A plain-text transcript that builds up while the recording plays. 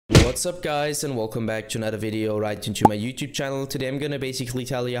What's up guys, and welcome back to another video right into my YouTube channel. Today I'm gonna basically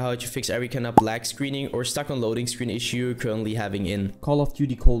tell you how to fix every kind of black screening or stuck on loading screen issue you're currently having in Call of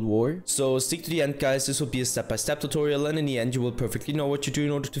Duty Cold War. So stick to the end guys, this will be a step-by-step tutorial, and in the end you will perfectly know what to do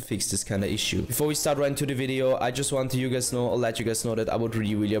in order to fix this kind of issue. Before we start right into the video, I just want to let you guys know that I would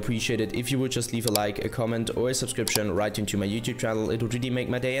really appreciate it if you would just leave a like, a comment or a subscription right into my YouTube channel. It would really make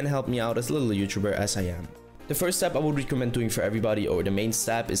my day and help me out as a little YouTuber as I am. The first step I would recommend doing for everybody, or the main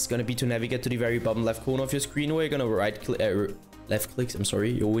step, is going to be to navigate to the very bottom left corner of your screen, where you're going to left click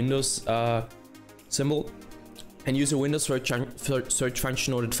your Windows symbol, and use your Windows search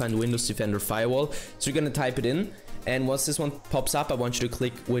function in order to find Windows Defender Firewall. So you're going to type it in, and once this one pops up, I want you to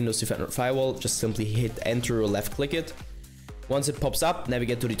click Windows Defender Firewall. Just simply hit enter or left click it. Once it pops up,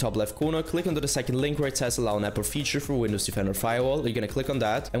 navigate to the top left corner, click onto the second link where it says allow an app or feature for Windows Defender Firewall. You're going to click on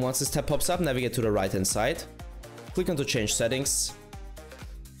that, and once this tab pops up, navigate to the right hand side, click onto change settings,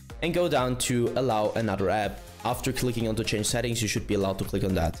 and go down to allow another app. After clicking onto change settings, you should be allowed to click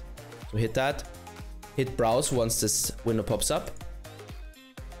on that. So hit that, hit browse once this window pops up.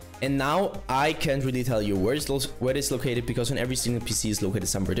 And now I can't really tell you where it's located, because on every single PC is located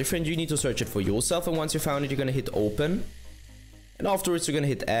somewhere different. You need to search it for yourself, and once you found it, you're going to hit open. And afterwards you're going to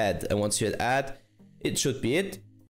hit add, and once you hit add, it should be it.